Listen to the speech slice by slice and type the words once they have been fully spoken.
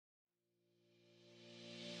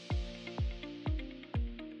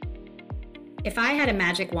If I had a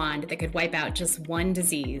magic wand that could wipe out just one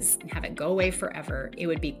disease and have it go away forever, it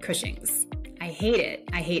would be Cushing's. I hate it.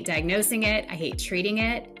 I hate diagnosing it, I hate treating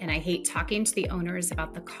it, and I hate talking to the owners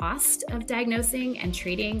about the cost of diagnosing and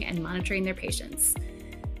treating and monitoring their patients.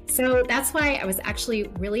 So that's why I was actually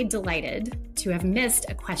really delighted to have missed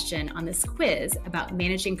a question on this quiz about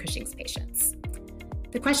managing Cushing's patients.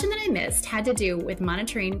 The question that I missed had to do with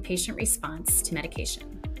monitoring patient response to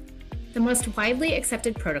medication. The most widely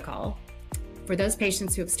accepted protocol for those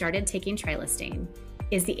patients who have started taking trilostane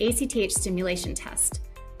is the ACTH stimulation test,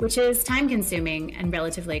 which is time-consuming and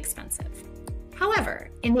relatively expensive. However,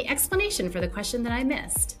 in the explanation for the question that I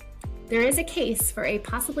missed, there is a case for a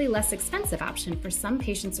possibly less expensive option for some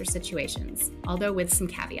patients or situations, although with some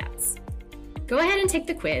caveats. Go ahead and take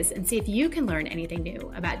the quiz and see if you can learn anything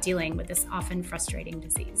new about dealing with this often frustrating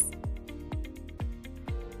disease.